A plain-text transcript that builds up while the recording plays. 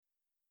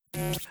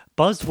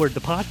Buzzword,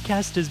 the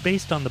podcast, is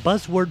based on the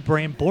Buzzword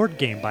brand board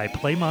game by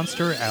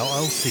PlayMonster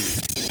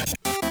LLC.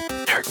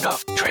 Nerd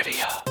Nook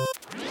Trivia.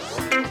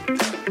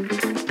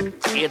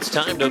 It's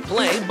time to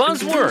play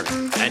Buzzword.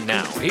 And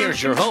now,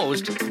 here's your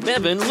host,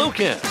 Bevan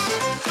Lucas.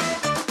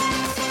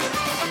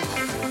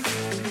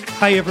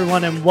 Hi,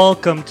 everyone, and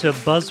welcome to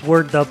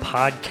Buzzword, the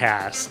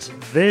podcast.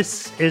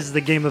 This is the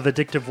game of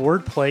addictive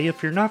wordplay.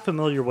 If you're not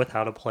familiar with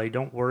how to play,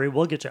 don't worry.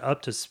 We'll get you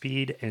up to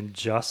speed in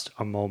just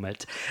a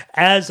moment.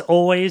 As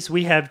always,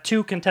 we have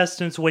two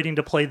contestants waiting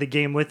to play the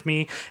game with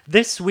me.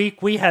 This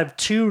week, we have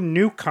two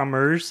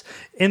newcomers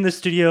in the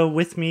studio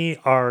with me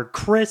are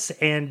Chris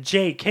and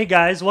Jake. Hey,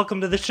 guys,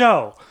 welcome to the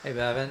show. Hey,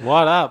 Bevan.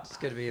 What up? It's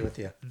good to be with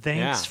you.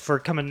 Thanks for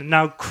coming.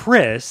 Now,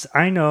 Chris,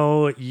 I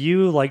know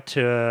you like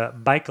to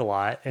bike a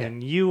lot,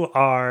 and you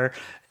are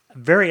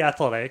very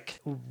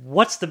athletic.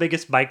 What's the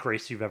biggest bike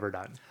race you've ever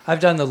done? I've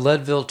done the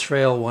Leadville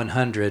Trail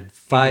 100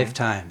 five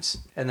times,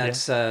 and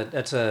that's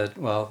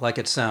like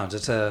it sounds.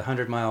 It's a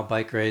 100-mile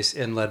bike race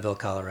in Leadville,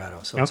 Colorado.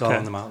 So it's all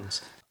in the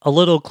mountains. A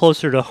little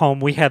closer to home,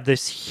 we have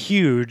this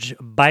huge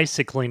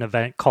bicycling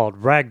event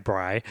called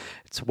RAGBRAI.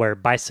 It's where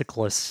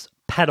bicyclists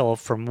pedal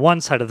from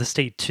one side of the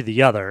state to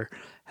the other.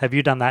 Have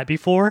you done that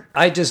before?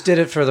 I just did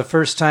it for the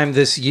first time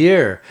this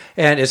year,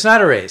 and it's not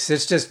a race.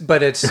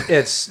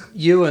 It's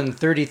you and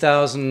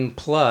 30,000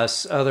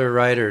 plus other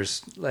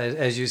riders,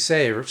 as you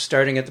say,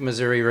 starting at the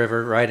Missouri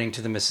River, riding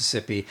to the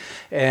Mississippi,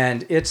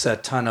 and it's a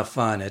ton of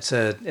fun. It's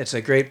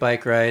a great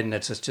bike ride, and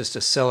it's just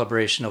a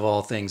celebration of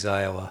all things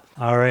Iowa.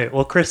 All right.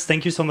 Well, Chris,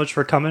 thank you so much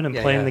for coming and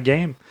playing the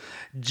game.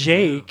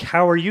 Jake,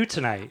 how are you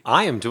tonight?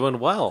 I am doing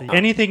well.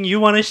 Anything you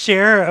want to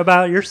share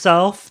about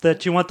yourself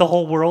that you want the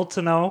whole world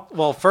to know?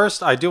 Well,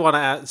 first, I do want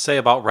to say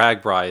about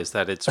RAGBRAI is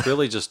that it's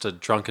really just a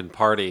drunken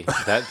party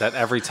that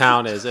every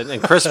town is.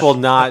 And Chris will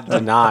not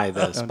deny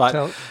this.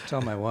 But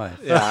tell my wife.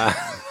 Yeah,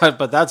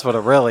 but that's what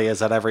it really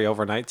is at every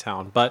overnight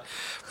town. But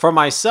for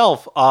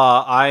myself,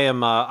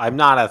 I'm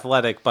not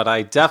athletic, but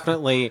I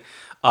definitely...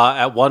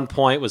 at one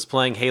point was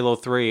playing Halo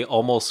 3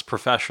 almost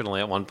professionally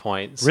at one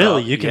point. So,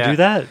 really? You can do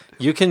that?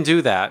 You can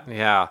do that,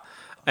 yeah.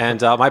 And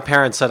my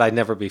parents said I'd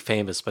never be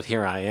famous, but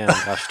here I am.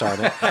 Gosh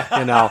darn it,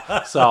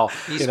 So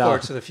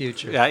esports of the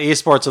future. Yeah,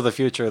 esports of the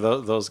future.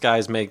 Those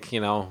guys make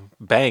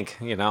bank.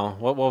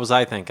 What was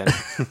I thinking?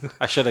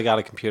 I should have got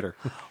a computer.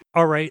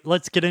 All right,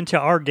 let's get into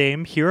our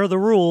game. Here are the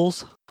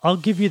rules. I'll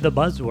give you the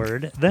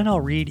buzzword, then I'll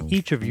read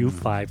each of you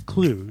 5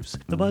 clues.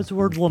 The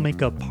buzzword will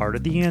make up part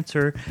of the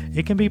answer.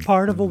 It can be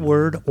part of a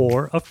word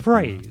or a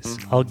phrase.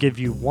 I'll give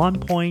you 1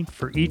 point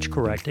for each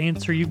correct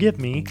answer you give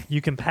me. You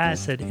can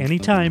pass at any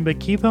time, but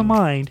keep in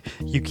mind,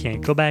 you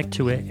can't go back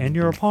to it, and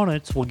your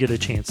opponents will get a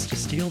chance to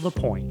steal the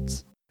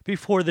points.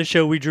 Before the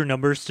show, we drew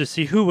numbers to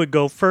see who would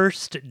go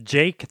first.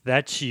 Jake,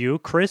 that's you.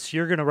 Chris,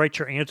 you're going to write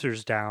your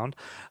answers down.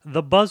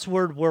 The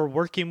buzzword we're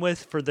working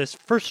with for this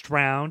first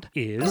round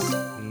is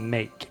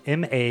make.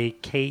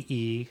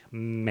 M-A-K-E,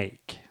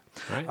 make.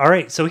 All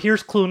right, so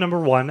here's clue number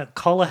 1.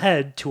 Call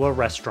ahead to a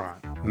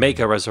restaurant. Make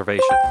a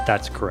reservation.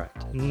 That's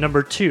correct.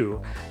 Number 2,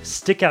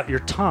 stick out your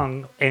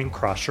tongue and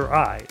cross your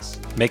eyes.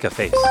 Make a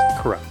face.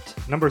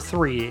 Correct. Number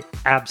 3,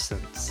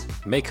 absence.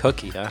 Make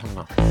hooky. I don't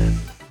know.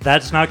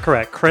 That's not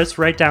correct. Chris,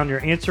 write down your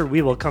answer.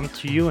 We will come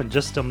to you in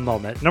just a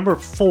moment. Number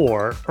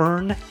 4,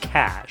 earn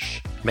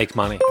cash. Make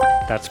money.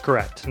 That's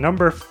correct.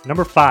 Number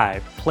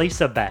 5, place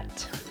a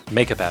bet.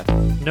 Make a bet.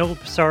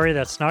 Nope, sorry,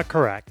 that's not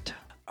correct.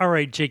 All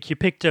right, Jake, you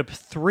picked up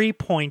 3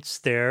 points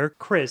there.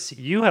 Chris,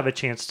 you have a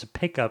chance to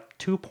pick up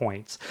 2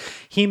 points.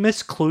 He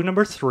missed clue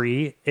number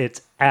 3.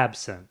 It's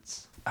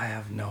absence. I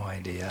have no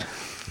idea.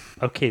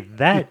 Okay,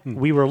 that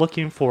we were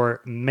looking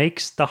for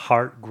makes the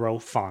heart grow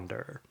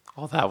fonder.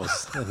 Oh, that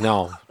was...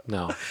 No.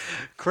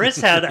 Chris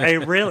had he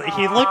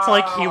looked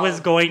like he was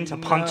going to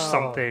punch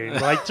something.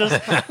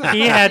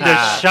 He had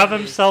to shove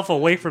himself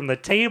away from the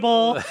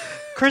table.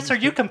 Chris, are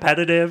you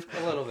competitive?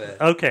 A little bit.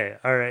 Okay,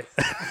 all right.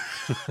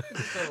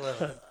 Just a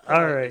little.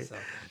 All right.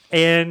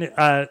 And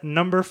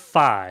number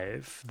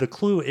 5, the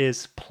clue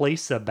is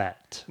place a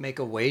bet. Make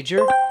a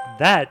wager?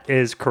 That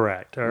is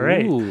correct. All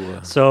right. Ooh.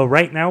 So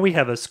right now we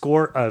have a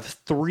score of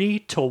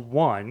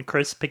 3-1.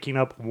 Chris picking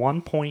up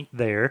 1 point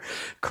there.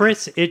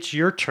 Chris, it's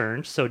your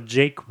turn. So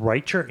Jake,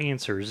 write your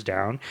answers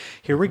down.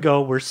 Here we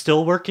go. We're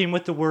still working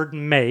with the word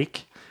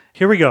make.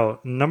 Here we go.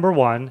 Number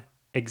 1,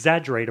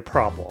 exaggerate a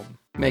problem.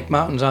 Make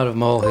mountains out of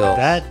molehills.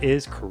 That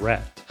is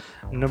correct.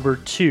 Number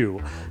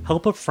 2,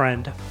 help a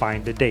friend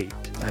find a date.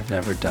 I've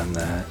never done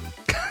that.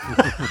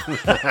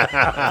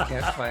 I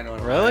can't find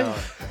one. Really?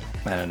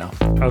 I don't know.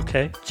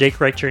 Okay.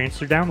 Jake, write your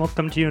answer down. We'll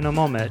come to you in a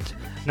moment.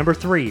 Number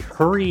 3,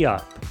 hurry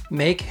up.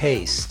 Make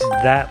haste.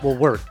 That will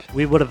work.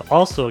 We would have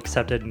also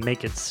accepted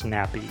make it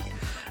snappy.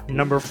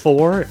 Number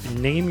 4,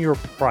 name your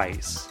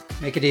price.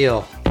 Make a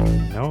deal.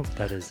 No,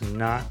 that is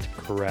not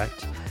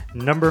correct.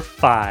 Number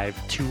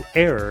 5, to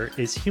err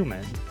is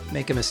human.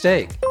 Make a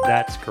mistake.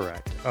 That's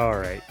correct. All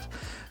right.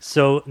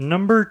 So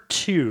number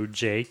 2,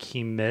 Jake,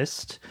 he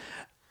missed.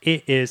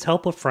 It is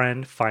help a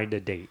friend find a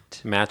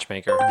date.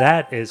 Matchmaker.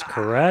 That is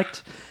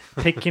correct.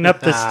 picking up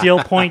the steal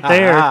point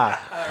there.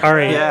 All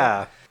right.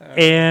 Yeah.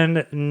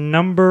 And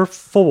number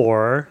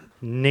 4,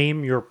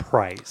 name your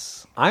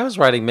price. I was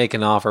writing make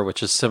an offer,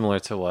 which is similar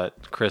to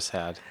what Chris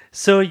had.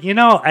 So,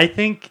 I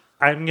think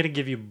I'm going to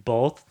give you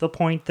both the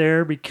point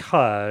there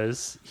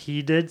because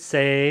he did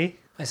say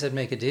I said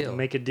make a deal.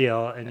 make a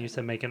deal and you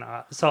said make an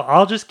offer. So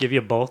I'll just give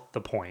you both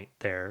the point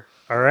there.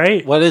 All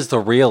right? What is the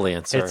real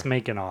answer? It's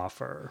make an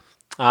offer.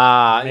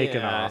 Make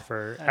An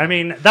offer. I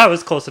mean, that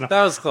was close enough.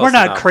 That was close We're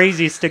not enough.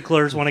 crazy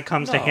sticklers when it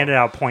comes to handing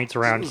out points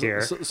around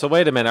here. So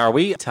wait a minute. Are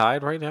we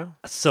tied right now?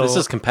 So This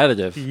is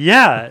competitive.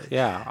 yeah,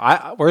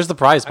 Yeah. Where's the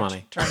prize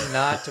money? Trying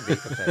not to be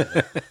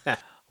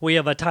competitive. we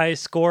have a tie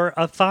score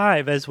of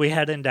 5 as we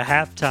head into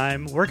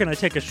halftime. We're going to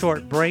take a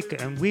short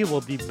break and we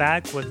will be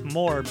back with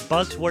more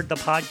Buzzword the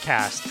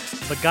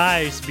Podcast. But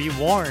guys, be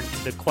warned,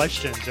 the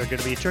questions are going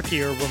to be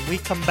trickier when we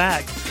come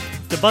back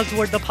to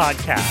Buzzword the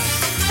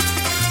Podcast.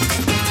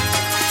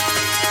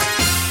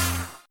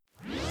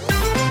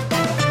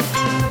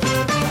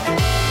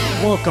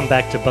 Welcome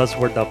back to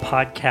Buzzword the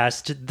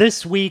Podcast.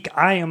 This week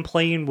I am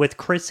playing with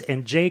Chris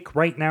and Jake.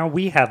 Right now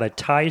we have a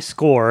tie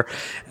score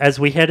as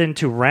we head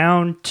into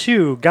round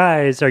 2.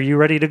 Guys, are you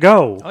ready to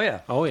go? Oh,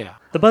 yeah. Oh, yeah.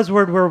 The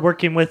buzzword we're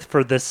working with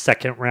for this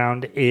second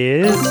round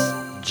is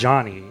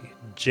Johnny.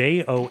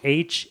 Johnny.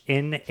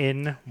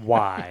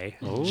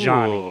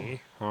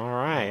 Johnny. All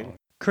right.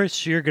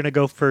 Chris, you're going to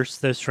go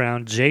first this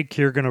round. Jake,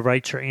 you're going to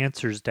write your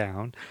answers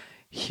down.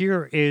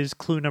 Here is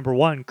clue number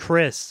 1.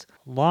 Chris,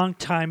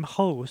 longtime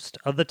host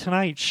of The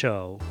Tonight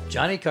Show.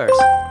 Johnny Carson.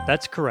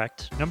 That's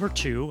correct. Number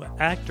 2,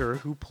 actor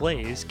who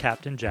plays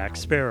Captain Jack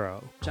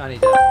Sparrow. Johnny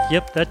Depp.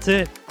 Yep, that's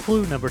it.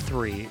 Clue number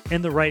 3,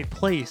 in the right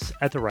place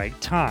at the right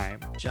time.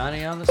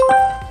 Johnny on the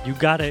spot. You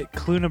got it.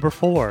 Clue number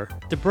 4,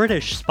 the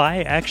British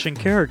spy action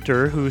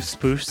character who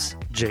spoofs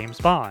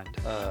James Bond.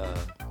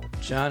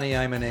 Johnny,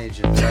 I'm an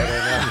agent.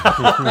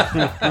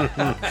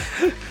 I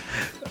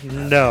don't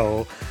know.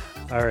 No.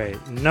 All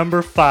right.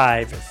 Number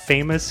 5,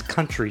 famous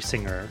country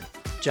singer.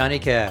 Johnny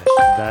Cash.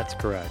 That's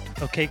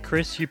correct. Okay,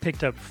 Chris, you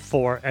picked up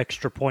 4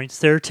 extra points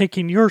there,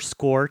 taking your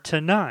score to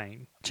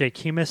 9. Jake,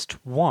 he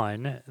missed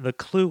 1. The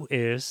clue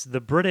is the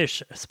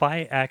British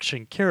spy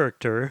action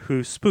character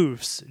who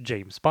spoofs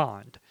James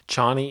Bond.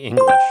 Johnny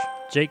English.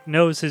 Jake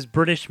knows his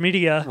British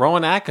media.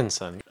 Rowan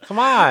Atkinson. Come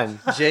on.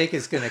 Jake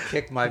is going to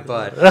kick my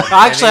butt.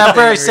 Actually, I'm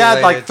very Anything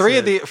sad. Like related 3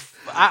 of to the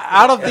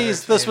out of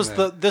these, this was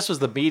entertainment.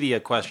 the media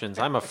questions.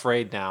 I'm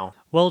afraid now.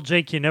 Well,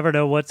 Jake, you never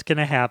know what's going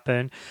to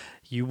happen.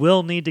 You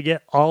will need to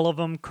get all of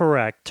them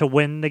correct to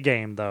win the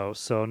game, though,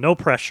 so no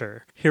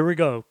pressure. Here we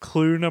go.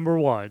 Clue number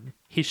 1.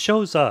 He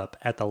shows up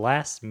at the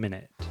last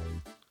minute.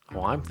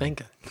 Well, I'm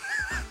thinking.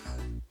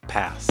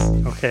 Pass.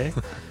 Okay.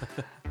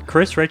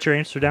 Chris, write your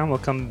answer down. We'll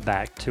come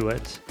back to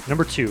it.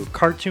 Number 2,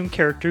 cartoon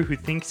character who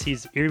thinks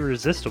he's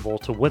irresistible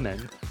to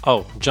women.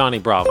 Oh, Johnny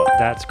Bravo.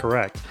 That's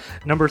correct.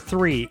 Number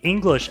 3,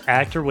 English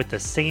actor with the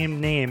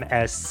same name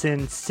as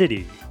Sin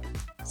City.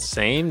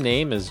 Same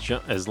name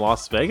as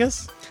Las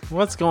Vegas?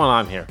 What's going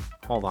on here?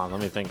 Hold on, let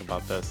me think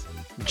about this.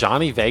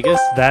 Johnny Vegas?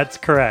 That's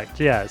correct,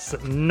 yes.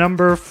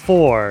 Number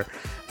 4,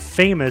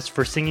 famous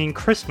for singing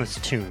Christmas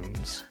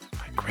tunes.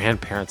 My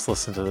grandparents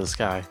listen to this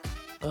guy.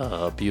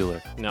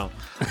 Bueller. No.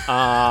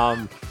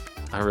 I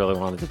really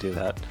wanted to do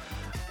that.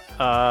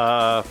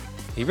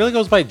 He really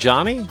goes by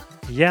Johnny?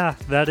 Yeah,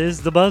 that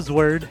is the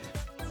buzzword.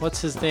 What's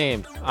his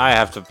name? I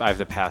have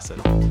to pass it.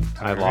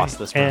 I lost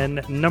this one.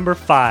 And number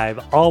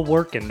 5, all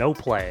work and no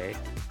play.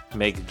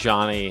 Make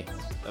Johnny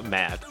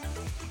mad.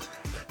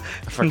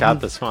 I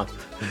forgot this one.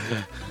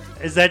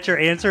 Is that your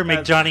answer?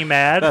 Make Johnny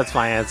mad? That's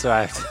my answer.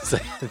 I have to say.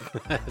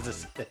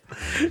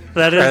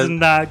 That Chris- is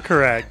not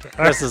correct.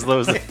 Chris is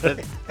losing.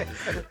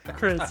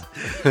 Chris. I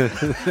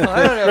don't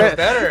know a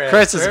better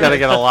Chris is answer. going to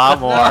get a lot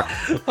more.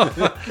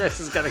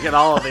 Chris is going to get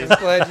all of these.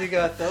 Glad you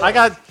got those. I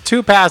got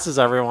 2 passes,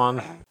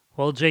 everyone.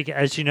 Well, Jake,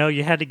 as you know,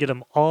 you had to get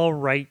them all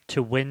right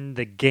to win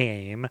the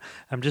game.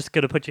 I'm just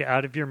going to put you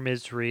out of your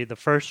misery. The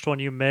first one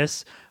you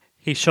miss,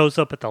 he shows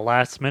up at the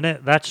last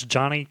minute. That's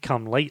Johnny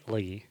Come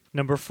Lately.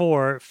 Number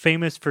 4,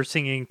 famous for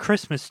singing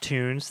Christmas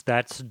tunes.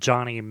 That's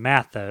Johnny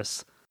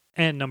Mathis.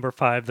 And number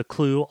 5, the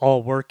clue,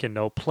 all work and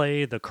no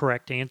play. The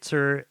correct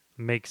answer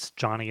makes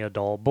Johnny a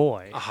dull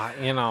boy.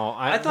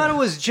 I thought it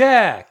was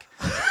Jack.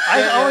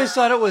 I always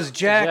thought it was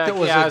Jack that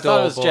was yeah, a I thought dull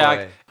it was boy.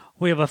 Jack.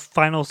 We have a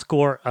final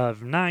score of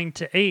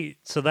 9-8,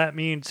 so that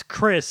means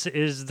Chris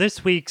is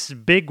this week's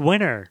big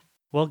winner.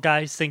 Well,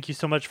 guys, thank you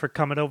so much for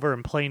coming over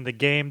and playing the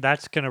game.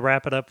 That's going to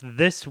wrap it up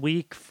this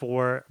week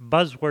for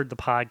Buzzword the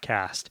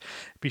Podcast.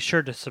 Be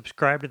sure to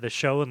subscribe to the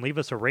show and leave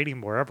us a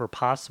rating wherever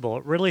possible.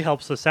 It really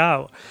helps us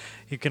out.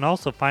 You can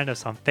also find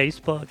us on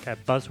Facebook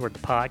at Buzzword the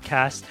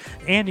Podcast,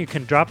 and you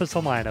can drop us a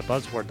line at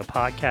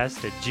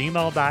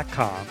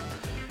buzzwordthepodcast@gmail.com.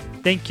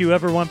 Thank you,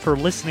 everyone, for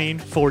listening.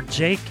 For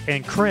Jake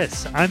and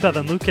Chris, I'm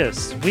Bevan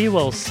Lucas. We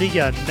will see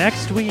you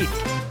next week.